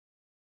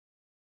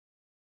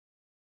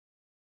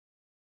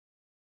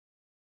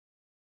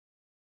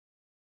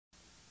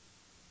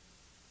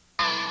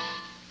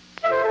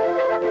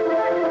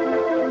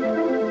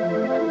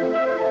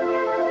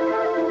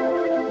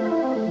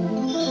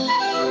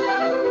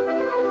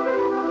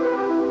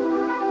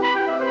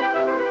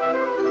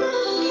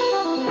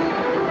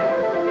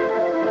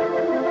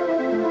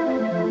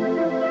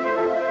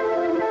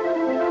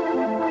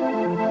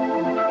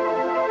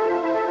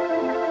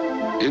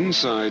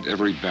inside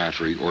every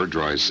battery or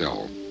dry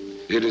cell.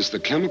 It is the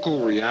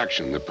chemical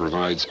reaction that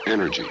provides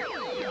energy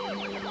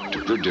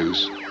to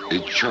produce a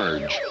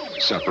charge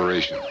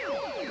separation.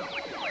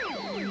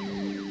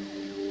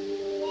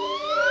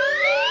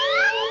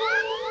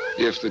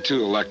 If the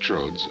two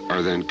electrodes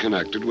are then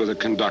connected with a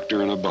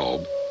conductor and a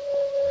bulb,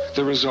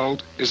 the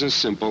result is a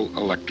simple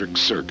electric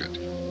circuit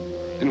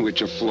in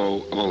which a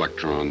flow of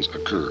electrons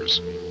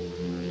occurs.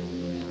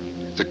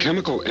 The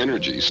chemical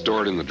energy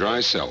stored in the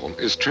dry cell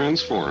is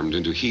transformed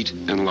into heat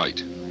and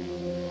light.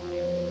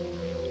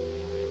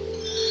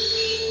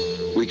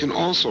 We can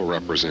also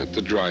represent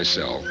the dry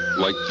cell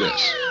like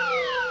this.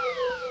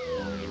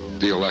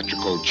 The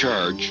electrical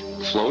charge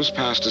flows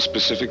past a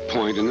specific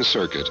point in the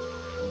circuit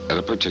at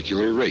a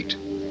particular rate.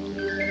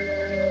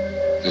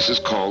 This is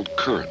called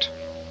current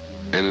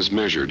and is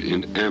measured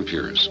in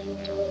amperes.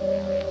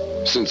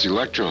 Since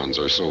electrons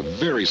are so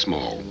very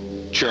small,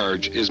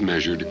 charge is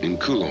measured in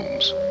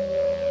coulombs.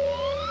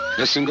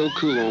 A single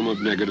coulomb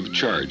of negative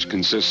charge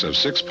consists of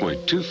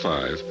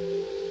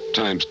 6.25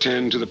 times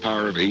 10 to the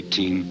power of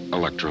 18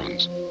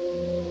 electrons.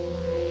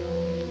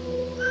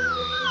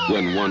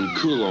 When 1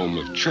 coulomb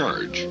of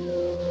charge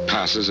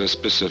passes a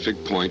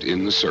specific point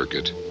in the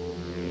circuit,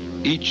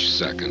 each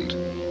second,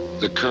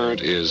 the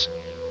current is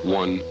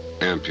 1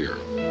 ampere.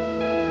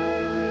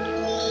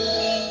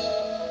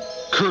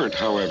 Current,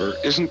 however,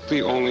 isn't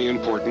the only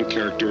important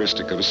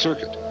characteristic of a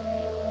circuit.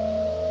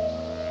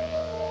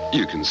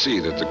 You can see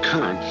that the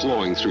current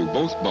flowing through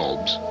both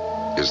bulbs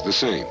is the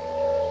same.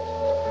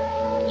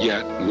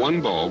 Yet, one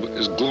bulb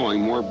is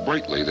glowing more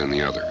brightly than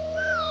the other.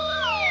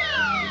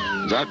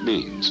 That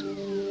means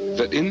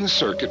that in the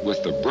circuit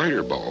with the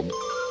brighter bulb,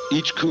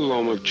 each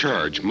coulomb of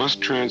charge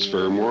must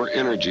transfer more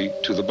energy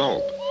to the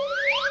bulb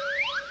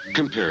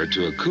compared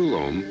to a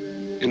coulomb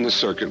in the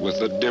circuit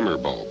with a dimmer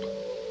bulb.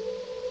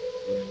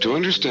 To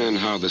understand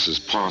how this is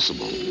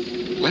possible,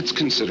 let's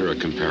consider a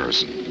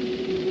comparison.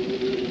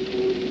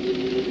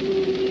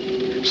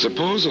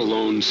 Suppose a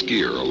lone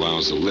skier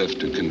allows a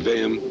lift to convey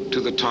him to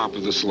the top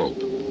of the slope.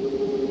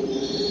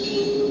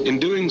 In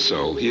doing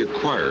so, he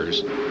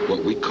acquires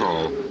what we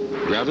call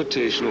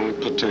gravitational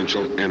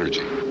potential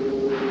energy.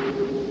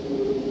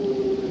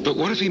 But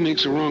what if he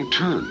makes a wrong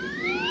turn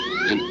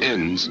and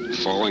ends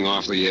falling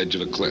off the edge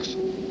of a cliff?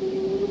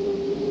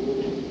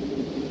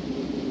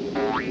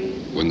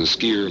 When the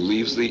skier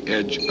leaves the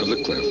edge of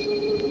the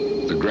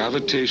cliff, the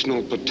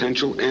gravitational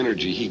potential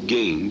energy he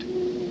gained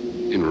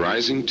in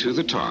rising to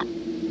the top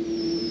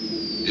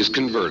is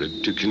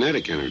converted to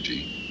kinetic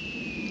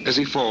energy as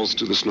he falls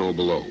to the snow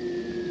below.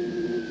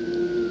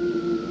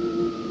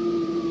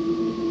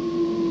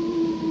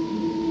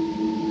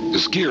 The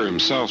skier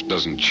himself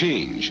doesn't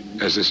change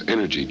as this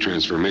energy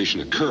transformation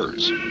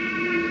occurs.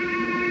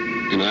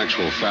 In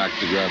actual fact,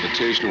 the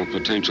gravitational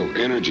potential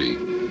energy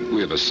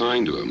we have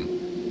assigned to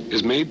him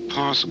is made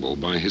possible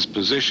by his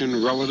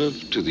position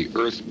relative to the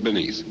Earth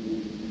beneath.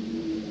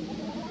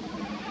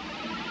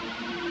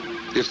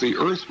 If the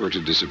Earth were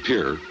to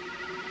disappear,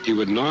 he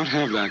would not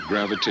have that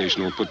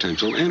gravitational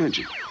potential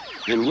energy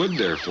and would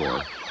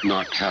therefore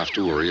not have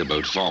to worry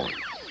about falling.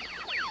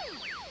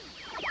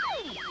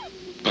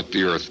 But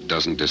the Earth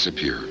doesn't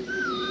disappear.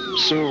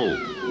 So,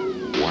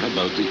 what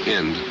about the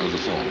end of the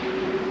fall?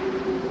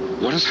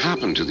 What has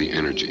happened to the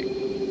energy?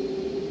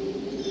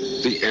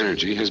 The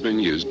energy has been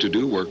used to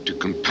do work to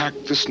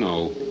compact the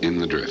snow in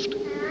the drift.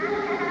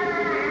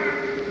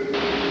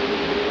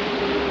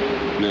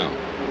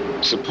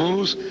 Now,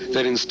 suppose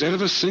that instead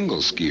of a single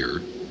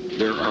skier,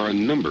 there are a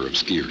number of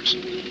skiers.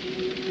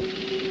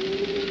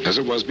 As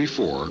it was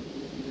before,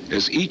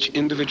 as each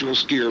individual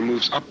skier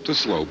moves up the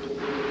slope,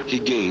 he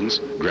gains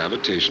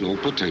gravitational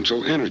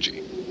potential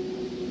energy.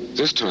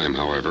 This time,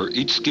 however,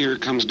 each skier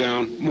comes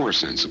down more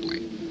sensibly.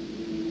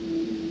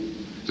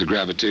 The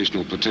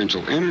gravitational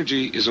potential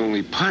energy is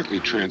only partly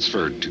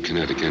transferred to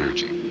kinetic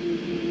energy.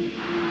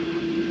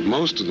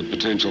 Most of the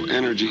potential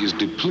energy is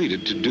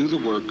depleted to do the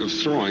work of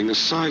throwing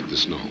aside the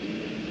snow.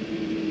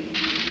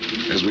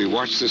 As we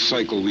watch this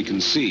cycle, we can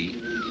see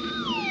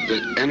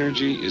that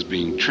energy is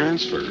being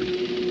transferred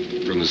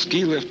from the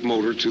ski lift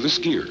motor to the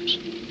skiers,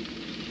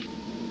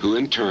 who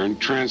in turn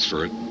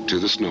transfer it to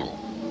the snow.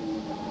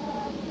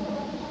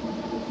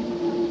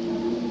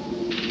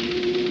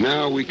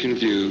 Now we can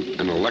view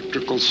an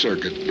electrical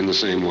circuit in the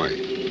same way.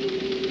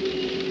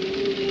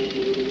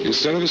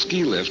 Instead of a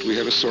ski lift, we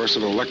have a source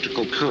of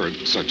electrical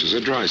current, such as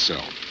a dry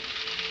cell.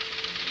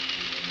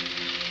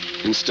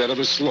 Instead of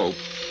a slope,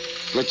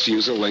 let's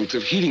use a length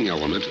of heating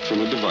element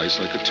from a device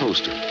like a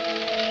toaster,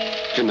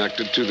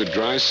 connected to the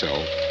dry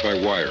cell by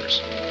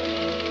wires.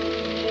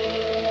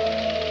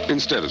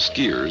 Instead of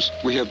skiers,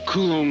 we have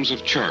coulombs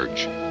of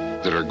charge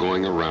that are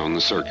going around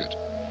the circuit.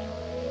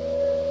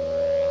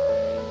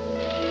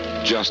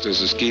 Just as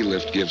a ski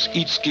lift gives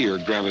each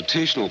skier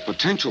gravitational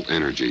potential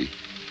energy,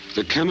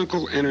 the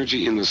chemical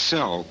energy in the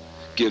cell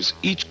gives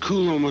each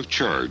coulomb of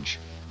charge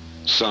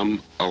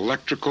some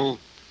electrical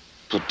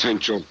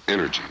potential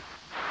energy.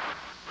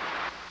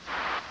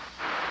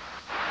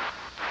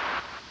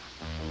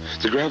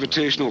 The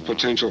gravitational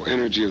potential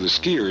energy of the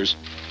skiers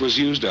was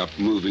used up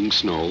moving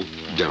snow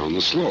down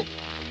the slope.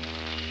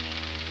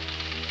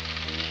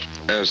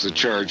 As the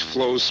charge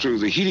flows through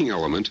the heating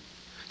element,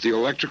 the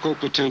electrical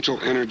potential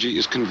energy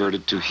is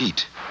converted to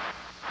heat.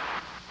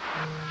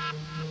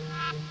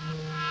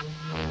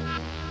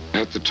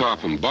 At the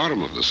top and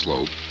bottom of the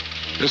slope,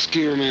 a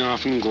skier may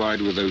often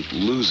glide without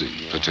losing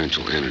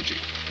potential energy.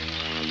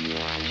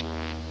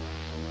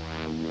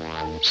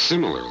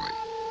 Similarly,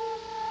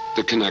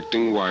 the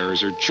connecting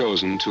wires are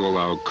chosen to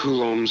allow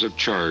coulombs of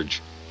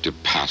charge to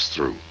pass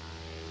through,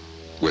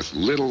 with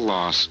little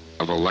loss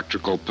of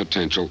electrical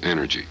potential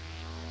energy.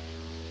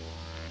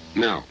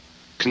 Now,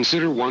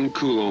 consider 1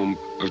 coulomb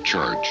of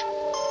charge.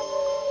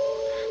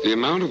 The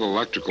amount of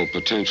electrical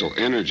potential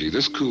energy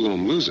this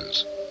coulomb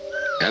loses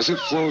as it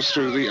flows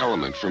through the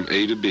element from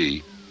A to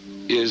B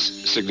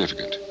is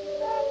significant.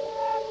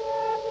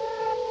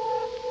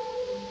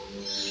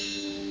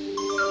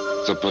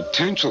 The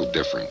potential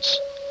difference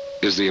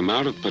is the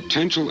amount of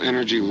potential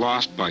energy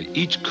lost by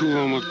each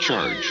coulomb of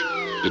charge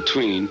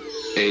between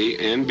A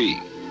and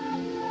B,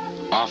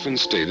 often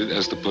stated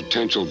as the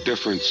potential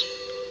difference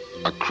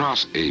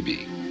across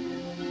AB.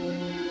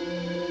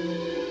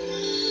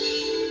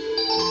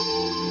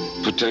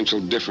 Potential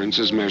difference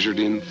is measured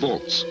in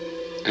volts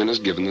and is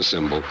given the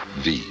symbol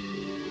V.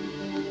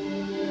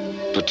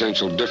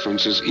 Potential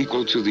difference is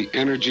equal to the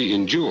energy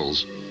in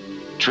joules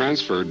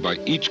transferred by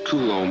each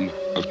coulomb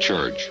of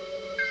charge.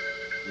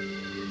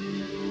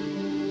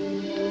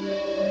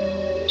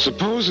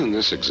 Suppose in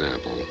this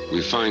example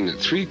we find that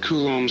 3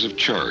 coulombs of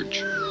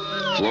charge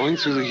flowing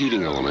through the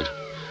heating element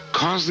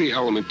cause the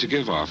element to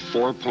give off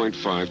 4.5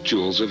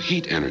 joules of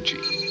heat energy.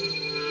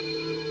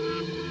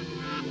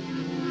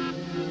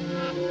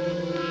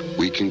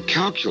 We can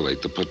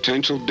calculate the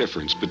potential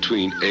difference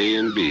between A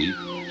and B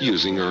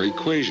using our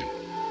equation.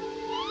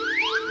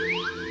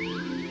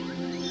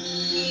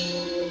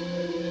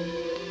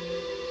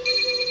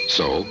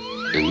 So,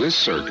 in this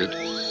circuit,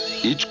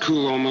 each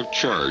coulomb of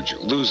charge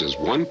loses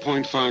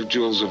 1.5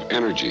 joules of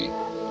energy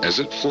as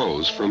it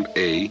flows from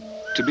A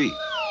to B.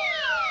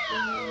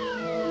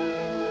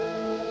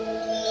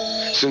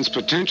 Since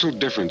potential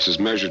difference is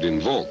measured in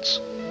volts,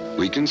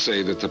 we can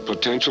say that the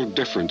potential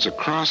difference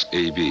across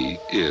AB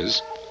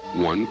is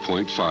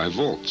 1.5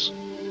 volts.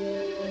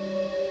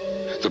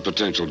 The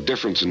potential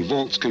difference in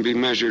volts can be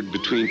measured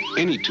between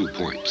any 2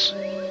 points,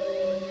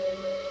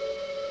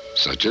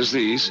 such as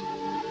these,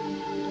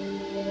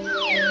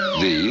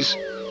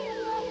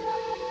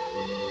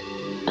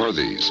 or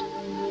these.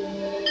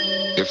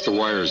 If the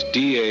wires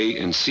DA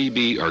and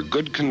CB are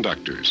good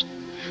conductors,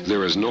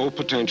 there is no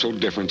potential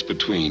difference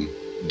between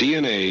D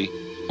and A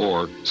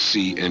or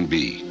C and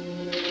B.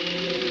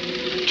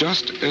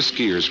 Just as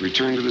skiers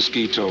return to the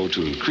ski toe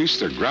to increase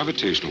their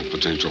gravitational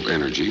potential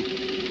energy,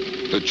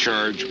 the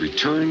charge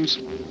returns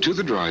to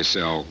the dry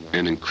cell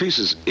and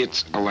increases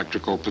its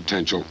electrical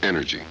potential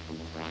energy.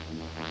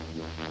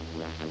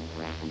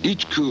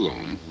 Each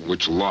coulomb,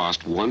 which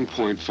lost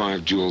 1.5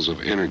 joules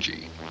of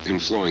energy in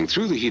flowing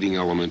through the heating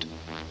element,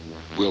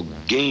 will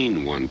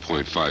gain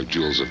 1.5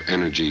 joules of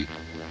energy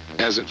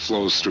as it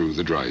flows through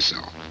the dry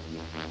cell.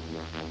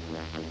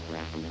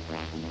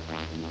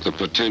 The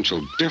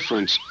potential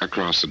difference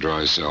across the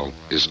dry cell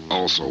is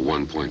also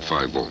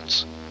 1.5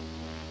 volts.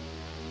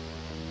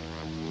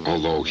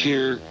 Although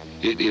here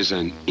it is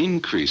an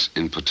increase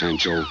in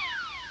potential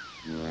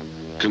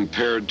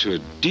compared to a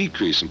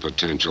decrease in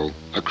potential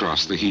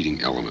across the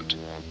heating element.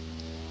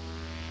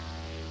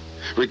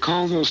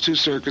 Recall those 2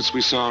 circuits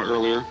we saw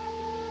earlier?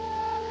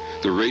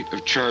 The rate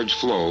of charge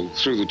flow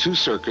through the 2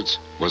 circuits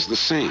was the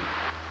same,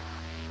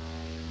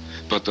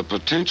 but the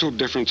potential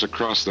difference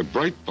across the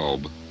bright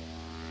bulb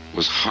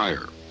was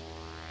higher.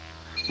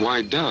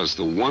 Why does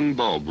the one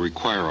bulb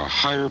require a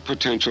higher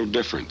potential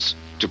difference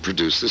to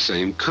produce the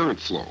same current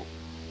flow?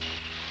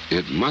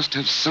 It must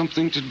have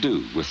something to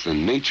do with the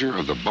nature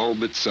of the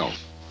bulb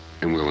itself,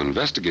 and we'll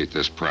investigate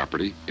this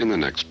property in the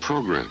next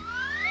program.